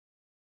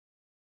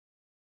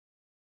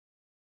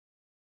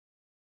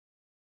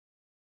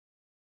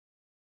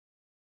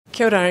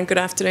Kia ora and good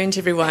afternoon to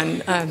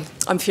everyone.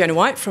 I'm Fiona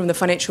White from the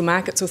Financial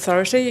Markets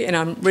Authority, and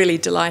I'm really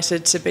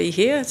delighted to be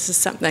here. This is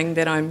something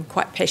that I'm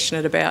quite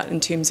passionate about in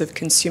terms of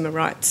consumer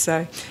rights,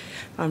 so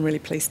I'm really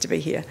pleased to be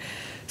here.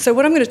 So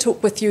what I'm going to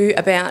talk with you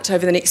about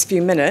over the next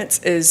few minutes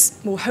is,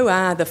 well, who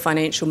are the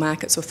Financial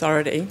Markets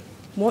Authority?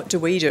 What do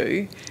we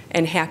do,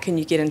 and how can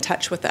you get in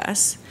touch with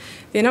us?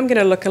 Then I'm going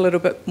to look a little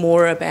bit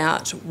more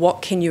about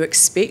what can you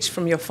expect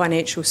from your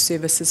financial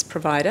services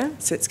provider,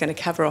 so it's going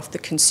to cover off the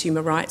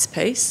consumer rights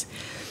piece.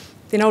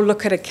 Then I'll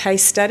look at a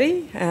case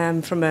study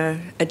from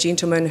a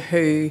gentleman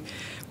who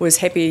was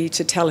happy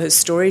to tell his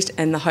stories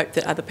in the hope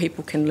that other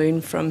people can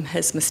learn from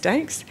his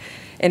mistakes.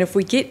 And if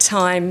we get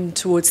time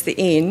towards the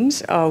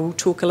end, I'll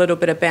talk a little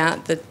bit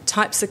about the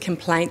types of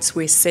complaints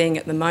we're seeing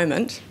at the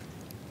moment,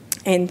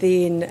 and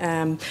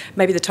then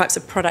maybe the types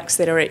of products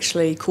that are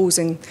actually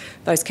causing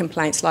those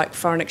complaints, like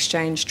foreign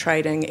exchange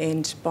trading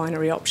and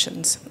binary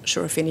options. I'm not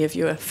sure if any of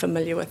you are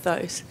familiar with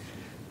those.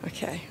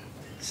 Okay.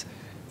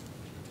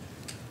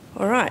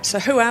 All right, so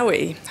who are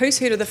we? Who's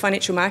heard of the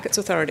Financial Markets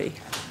Authority?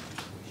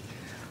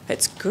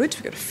 That's good,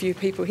 we've got a few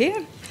people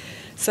here.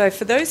 So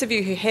for those of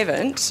you who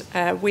haven't,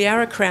 we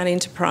are a Crown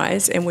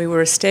enterprise and we were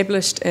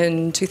established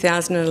in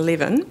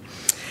 2011.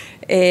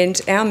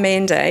 And our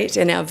mandate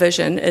and our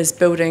vision is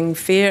building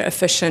fair,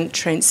 efficient,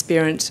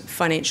 transparent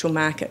financial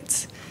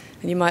markets.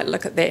 And you might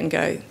look at that and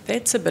go,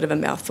 that's a bit of a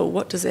mouthful.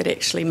 What does that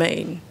actually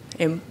mean?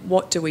 And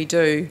what do we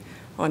do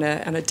on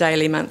a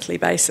daily, monthly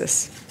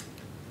basis?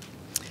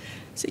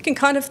 So you can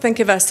kind of think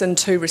of us in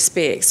two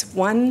respects.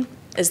 One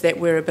is that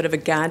we're a bit of a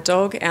guard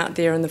dog out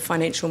there in the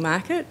financial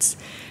markets,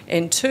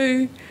 and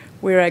two,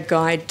 we're a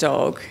guide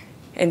dog.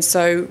 And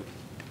so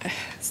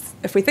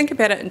if we think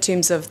about it in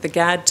terms of the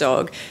guard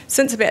dog,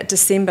 since about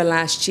December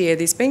last year,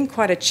 there's been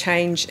quite a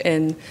change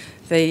in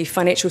the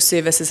financial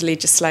services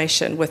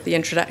legislation with the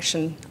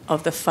introduction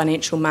of the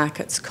Financial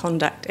Markets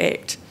Conduct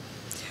Act.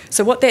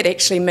 So what that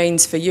actually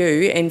means for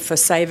you and for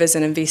savers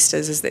and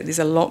investors is that there's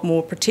a lot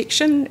more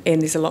protection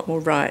and there's a lot more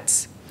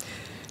rights.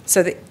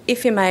 So the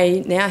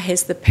FMA now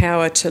has the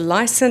power to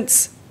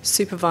licence,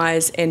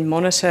 supervise and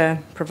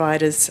monitor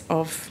providers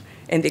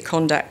and their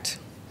conduct.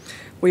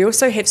 We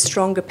also have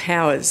stronger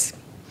powers,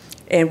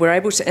 and we're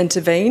able to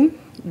intervene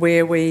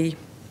where we...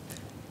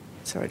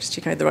 Sorry, just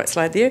checking out the right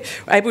slide there.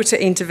 We're able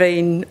to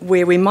intervene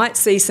where we might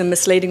see some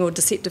misleading or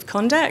deceptive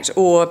conduct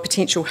or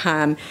potential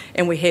harm,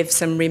 and we have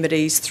some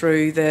remedies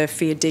through the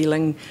fair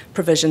dealing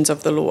provisions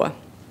of the law.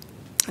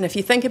 And if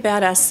you think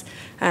about us,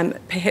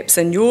 perhaps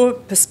in your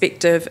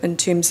perspective in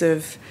terms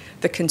of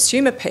the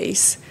consumer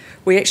piece,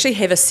 we actually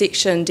have a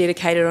section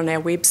dedicated on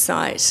our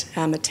website,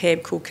 a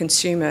tab called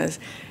Consumers,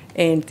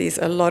 and there's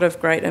a lot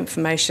of great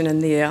information in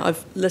there.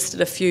 I've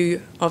listed a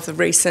few of the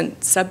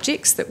recent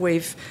subjects that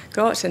we've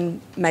got, and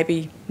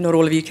maybe not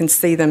all of you can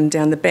see them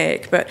down the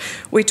back, but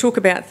we talk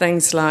about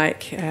things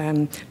like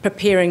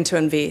preparing to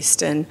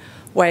invest and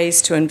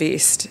ways to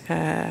invest,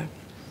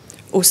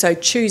 also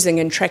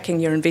choosing and tracking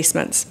your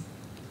investments.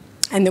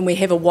 And then we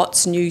have a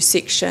what's new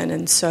section,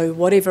 and so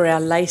whatever our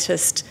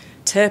latest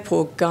tip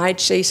or guide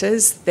sheet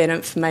is, that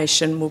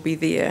information will be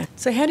there.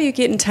 So how do you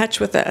get in touch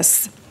with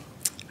us?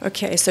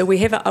 Okay, so we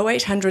have a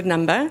 0800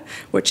 number,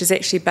 which is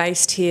actually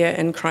based here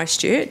in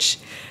Christchurch,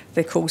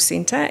 the call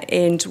centre,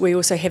 and we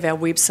also have our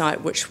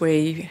website, which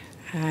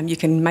you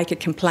can make a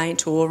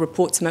complaint or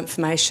report some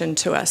information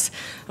to us.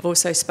 I've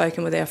also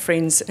spoken with our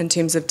friends in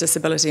terms of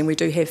disability, and we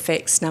do have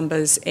fax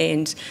numbers,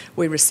 and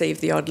we receive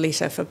the odd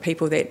letter for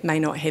people that may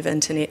not have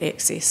internet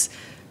access.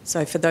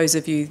 So for those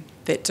of you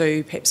that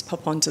do, perhaps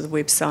pop onto the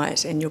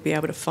website and you'll be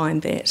able to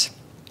find that.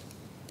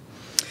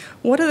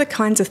 What are the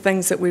kinds of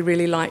things that we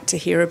really like to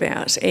hear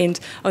about? And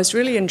I was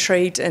really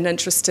intrigued and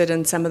interested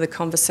in some of the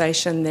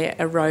conversation that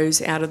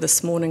arose out of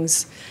this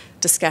morning's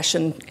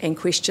discussion and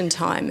question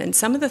time. And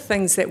some of the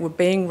things that were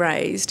being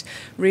raised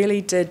really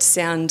did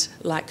sound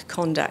like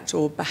conduct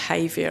or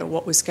behaviour,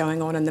 what was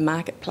going on in the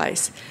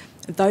marketplace.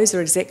 Those are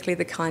exactly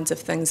the kinds of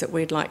things that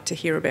we'd like to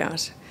hear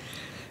about.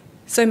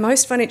 So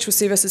most financial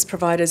services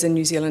providers in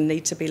New Zealand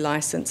need to be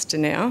licensed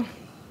now.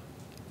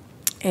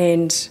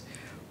 And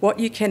what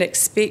you can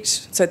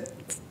expect, so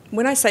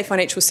when I say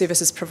financial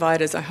services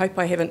providers, I hope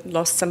I haven't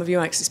lost some of you.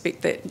 I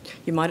expect that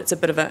you might, it's a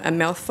bit of a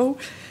mouthful.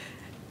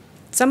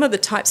 Some of the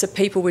types of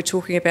people we're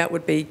talking about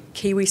would be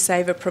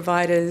KiwiSaver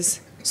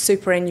providers,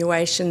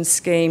 superannuation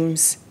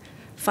schemes,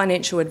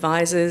 financial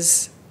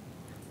advisors,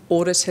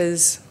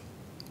 auditors,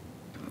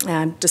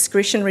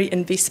 discretionary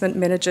investment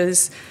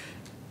managers,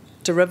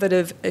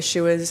 derivative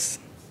issuers,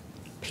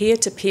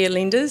 peer-to-peer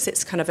lenders,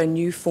 it's kind of a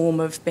new form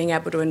of being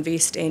able to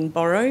invest and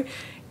borrow,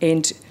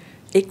 and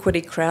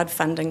equity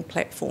crowdfunding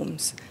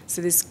platforms.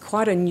 So there's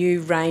quite a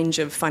new range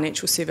of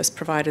financial service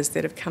providers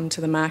that have come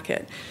to the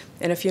market.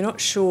 And if you're not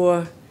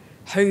sure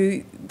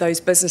who those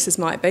businesses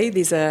might be,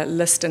 there's a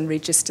list and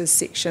registers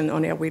section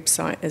on our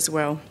website as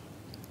well.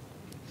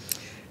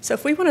 So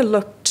if we want to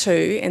look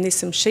to, and there's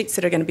some sheets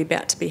that are going to be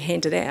about to be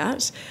handed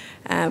out,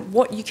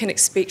 what you can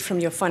expect from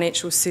your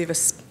financial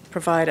service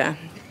provider.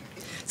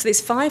 So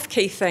there's 5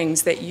 key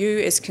things that you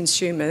as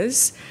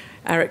consumers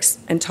are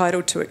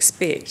entitled to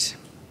expect.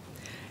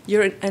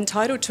 You're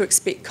entitled to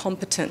expect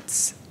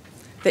competence,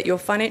 that your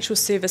financial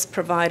service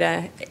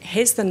provider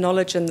has the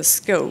knowledge and the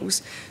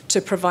skills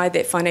to provide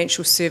that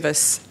financial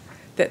service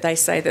that they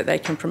say that they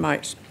can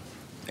promote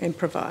and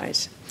provide.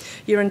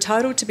 You're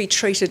entitled to be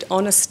treated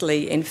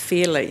honestly and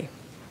fairly.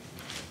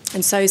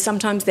 And so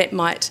sometimes that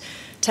might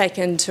take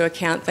into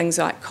account things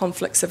like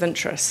conflicts of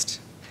interest.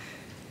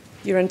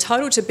 You're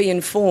entitled to be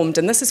informed,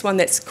 and this is one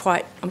that's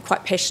I'm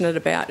quite passionate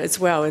about as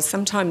well, is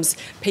sometimes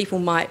people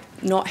might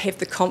not have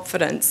the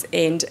confidence,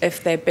 and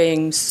if they're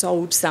being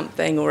sold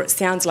something or it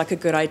sounds like a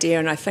good idea,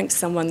 and I think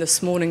someone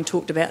this morning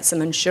talked about some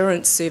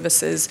insurance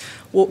services,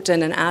 walked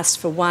in and asked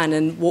for one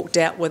and walked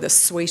out with a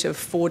suite of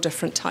 4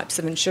 different types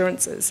of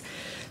insurances.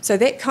 So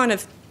that kind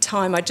of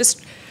time,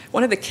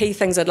 one of the key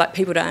things I'd like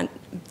people to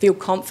feel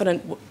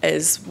confident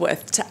is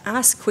to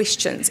ask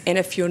questions, and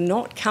if you're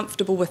not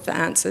comfortable with the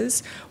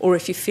answers, or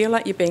if you feel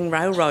like you're being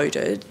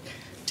railroaded,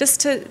 just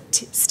to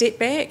step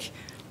back,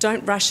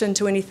 don't rush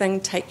into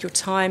anything, take your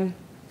time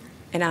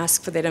and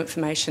ask for that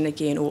information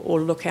again, or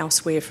look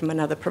elsewhere from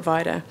another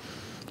provider.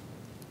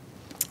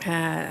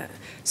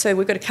 So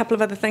we've got a couple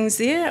of other things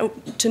there.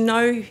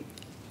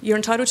 You're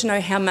entitled to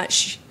know how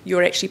much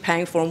you're actually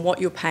paying for and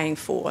what you're paying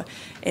for.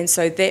 And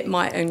so that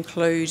might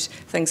include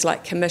things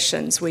like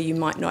commissions, where you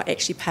might not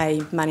actually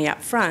pay money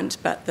up front,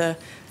 but the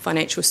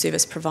financial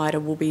service provider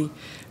will be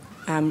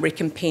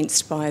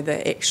recompensed by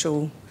the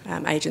actual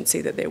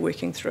agency that they're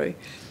working through.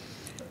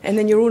 And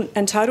then you're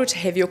entitled to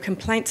have your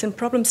complaints and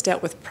problems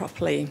dealt with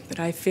properly. But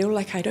I feel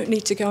like I don't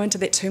need to go into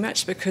that too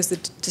much, because the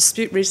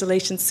dispute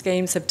resolution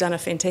schemes have done a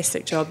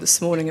fantastic job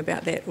this morning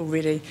about that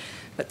already.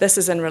 But this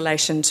is in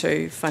relation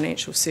to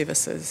financial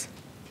services.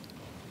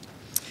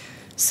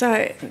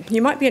 So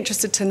you might be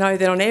interested to know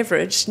that on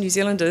average, New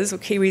Zealanders or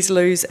Kiwis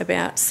lose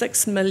about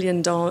 $6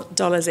 million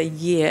a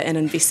year in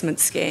investment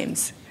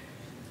scams.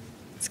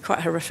 It's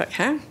quite horrific,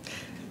 huh?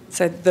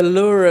 So the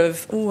lure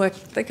of, I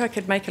think I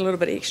could make a little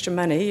bit extra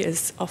money,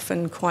 is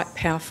often quite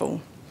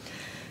powerful.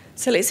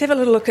 So let's have a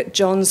little look at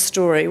John's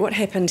story. What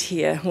happened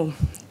here? Well,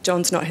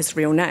 John's not his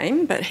real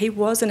name, but he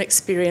was an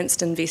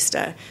experienced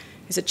investor.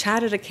 He's a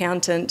chartered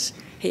accountant.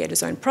 He had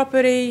his own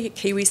property,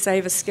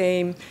 KiwiSaver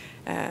scheme,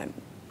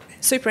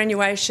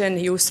 superannuation.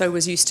 He also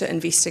was used to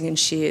investing in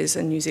shares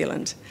in New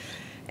Zealand.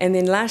 And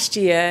then last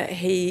year,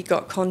 he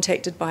got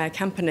contacted by a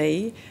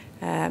company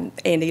and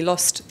he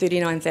lost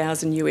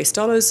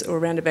 $39,000 or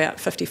around about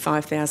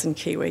 55,000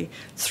 Kiwi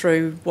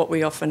through what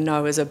we often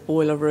know as a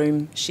boiler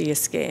room share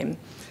scam.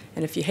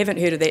 And if you haven't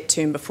heard of that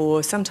term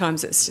before,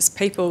 sometimes it's just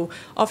people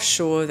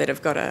offshore that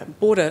have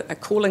bought a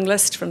calling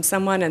list from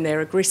someone and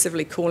they're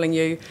aggressively calling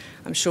you.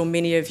 I'm sure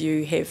many of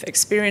you have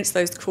experienced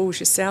those calls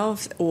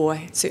yourselves,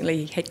 or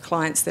certainly had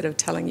clients that are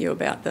telling you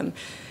about them.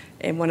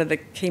 And one of the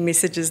key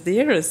messages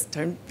there is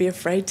don't be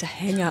afraid to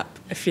hang up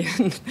if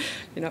you're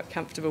not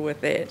comfortable with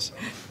that.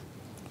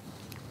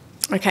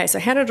 Okay, so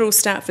how did it all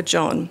start for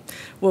John?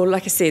 Well,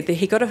 like I said,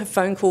 he got a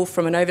phone call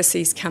from an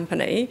overseas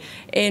company,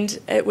 and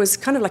it was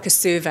kind of like a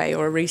survey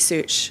or a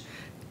research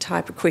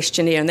type of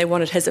questionnaire, and they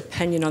wanted his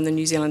opinion on the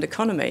New Zealand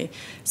economy.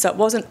 So it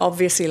wasn't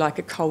obviously like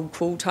a cold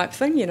call type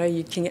thing,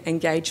 you can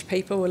engage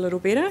people a little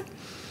better.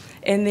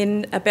 And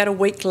then about a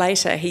week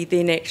later, he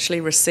then actually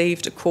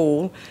received a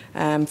call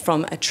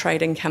from a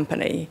trading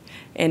company.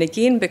 And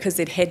again, because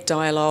they'd had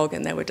dialogue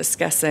and they were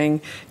discussing,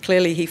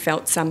 clearly he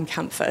felt some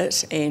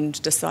comfort and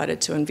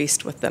decided to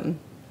invest with them.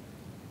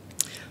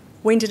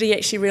 When did he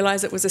actually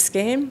realise it was a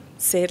scam?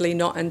 Sadly,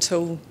 not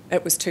until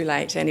it was too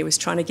late, and he was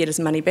trying to get his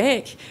money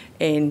back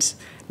and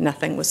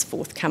nothing was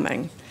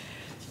forthcoming.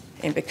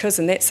 And because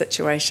in that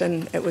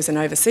situation it was an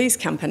overseas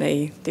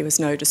company, there was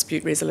no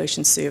dispute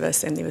resolution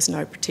service and there was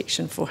no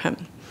protection for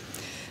him.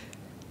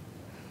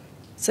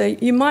 So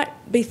you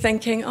might be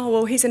thinking, oh,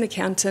 well, he's an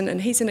accountant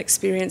and he's an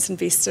experienced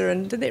investor,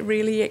 and did that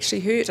really actually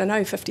hurt? I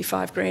know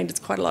 55 grand is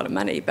quite a lot of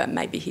money, but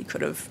maybe he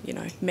could have,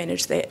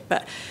 managed that.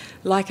 But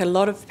like a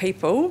lot of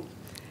people,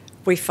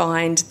 we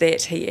find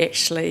that he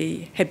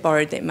actually had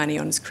borrowed that money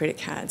on his credit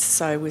cards,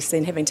 so was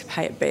then having to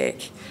pay it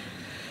back.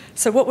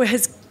 So what were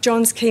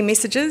John's key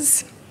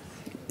messages?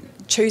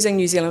 Choosing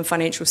New Zealand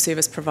financial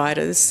service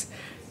providers,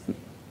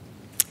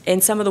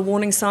 and some of the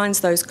warning signs,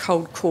 those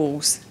cold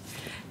calls.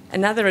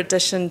 Another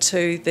addition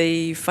to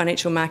the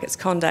Financial Markets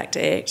Conduct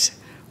Act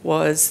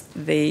was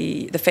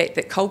the fact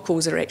that cold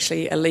calls are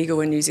actually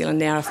illegal in New Zealand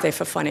now if they're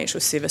for financial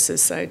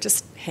services, so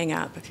just hang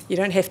up. You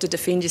don't have to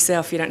defend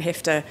yourself, you don't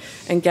have to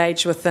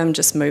engage with them,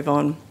 just move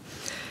on.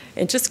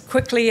 And just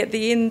quickly at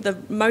the end, the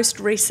most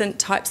recent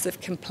types of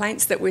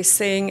complaints that we're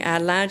seeing are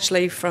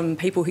largely from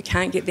people who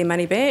can't get their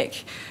money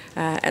back.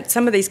 And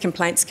some of these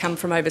complaints come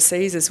from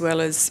overseas, as well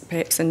as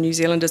perhaps in New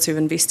Zealanders who've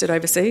invested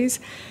overseas.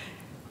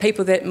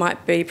 People that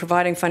might be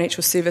providing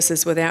financial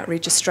services without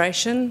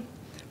registration,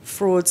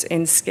 frauds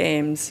and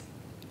scams.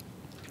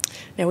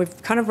 Now,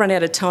 we've kind of run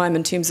out of time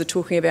in terms of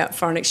talking about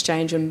foreign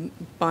exchange and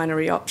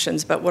binary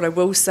options, but what I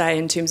will say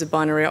in terms of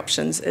binary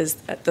options is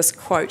this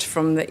quote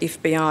from the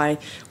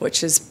FBI,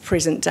 which is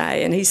present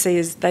day, and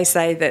they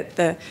say that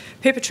the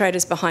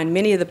perpetrators behind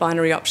many of the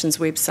binary options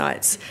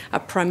websites are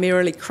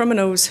primarily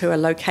criminals who are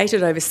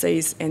located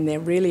overseas, and they're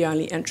really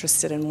only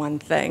interested in one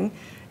thing,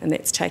 and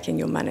that's taking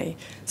your money.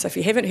 So if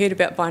you haven't heard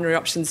about binary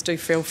options, do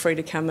feel free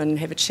to come and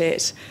have a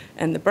chat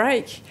in the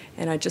break.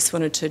 And I just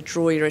wanted to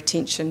draw your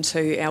attention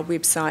to our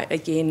website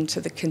again, to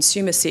the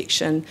consumer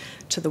section,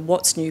 to the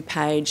What's New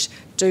page.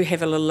 Do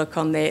have a little look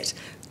on that.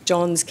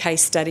 John's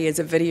case study is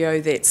a video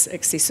that's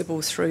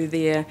accessible through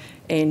there,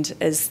 and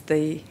as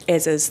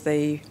is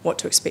the what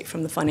to expect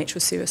from the financial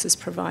services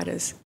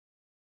providers.